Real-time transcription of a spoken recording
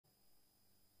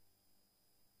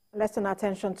Let's turn our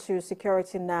attention to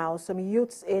security now. Some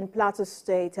youths in Plateau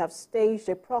State have staged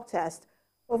a protest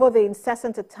over the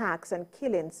incessant attacks and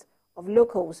killings of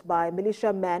locals by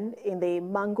militiamen in the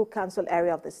Mangu Council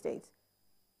area of the state.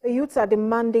 The youths are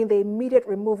demanding the immediate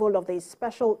removal of the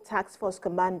Special Taskforce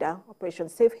Commander, Operation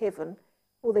Safe Haven,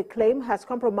 who they claim has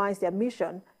compromised their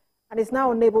mission and is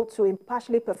now unable to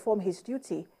impartially perform his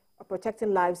duty of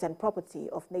protecting lives and property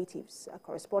of natives. A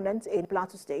correspondent in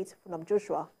Plateau State, Funam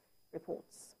Joshua,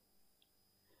 reports.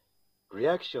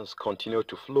 Reactions continue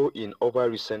to flow in over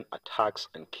recent attacks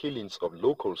and killings of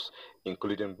locals,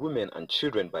 including women and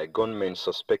children, by gunmen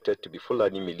suspected to be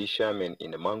Fulani militiamen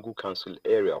in the Mangu Council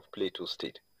area of Plateau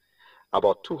State.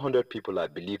 About 200 people are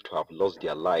believed to have lost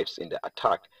their lives in the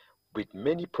attack, with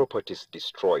many properties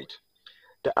destroyed.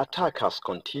 The attack has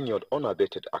continued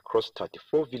unabated across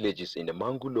 34 villages in the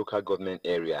Mangu local government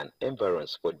area and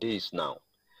environs for days now.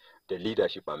 The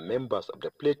leadership and members of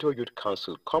the Plateau Youth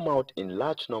Council come out in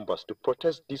large numbers to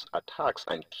protest these attacks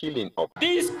and killing of.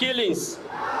 These killings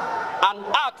and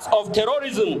acts of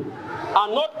terrorism are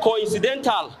not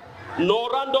coincidental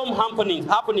nor random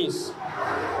happenings.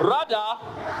 Rather,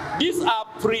 these are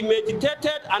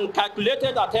premeditated and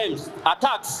calculated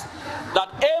attacks that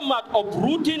aim at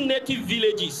uprooting native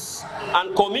villages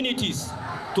and communities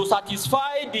to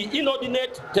satisfy the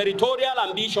inordinate territorial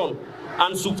ambition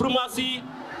and supremacy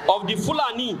of the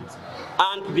Fulani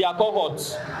and their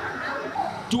cohorts.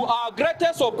 To our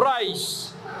greatest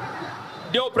surprise,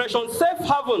 the Operation Safe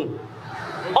Haven,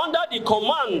 under the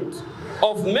command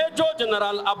of Major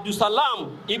General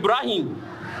Abdusalam Ibrahim,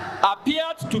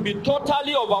 appeared to be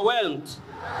totally overwhelmed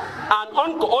and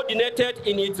uncoordinated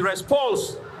in its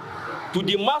response to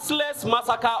the merciless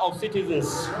massacre of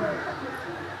citizens.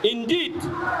 Indeed,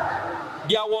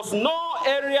 there was no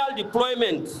aerial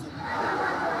deployment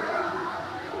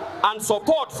and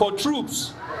support for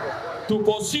troops to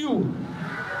pursue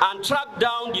and track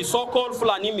down the so-called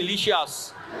Fulani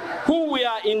militias, who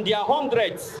were in their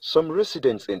hundreds. Some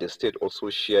residents in the state also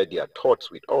shared their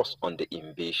thoughts with us on the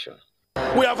invasion.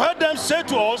 We have heard them say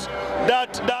to us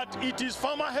that it is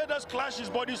farmer herders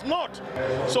clashes, but it's not.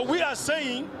 So we are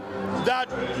saying that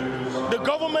the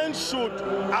government should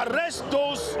arrest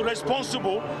those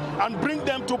responsible and bring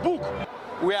them to book.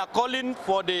 We are calling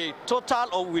for the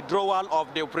total withdrawal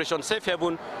of the Operation Safe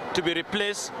Haven to be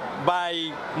replaced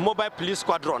by mobile police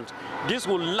squadrons. This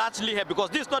will largely help, because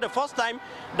this is not the first time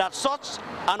that such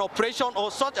an operation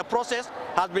or such a process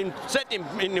has been set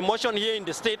in motion here in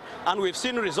the state, and we've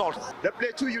seen results. The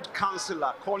Plateau Youth Council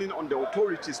are calling on the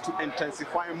authorities to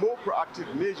intensify more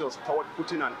proactive measures toward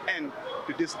putting an end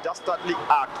to this dastardly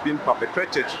act being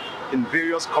perpetrated in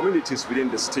various communities within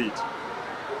the state.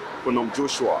 Funam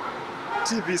Joshua,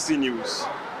 TVC News,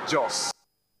 Jos.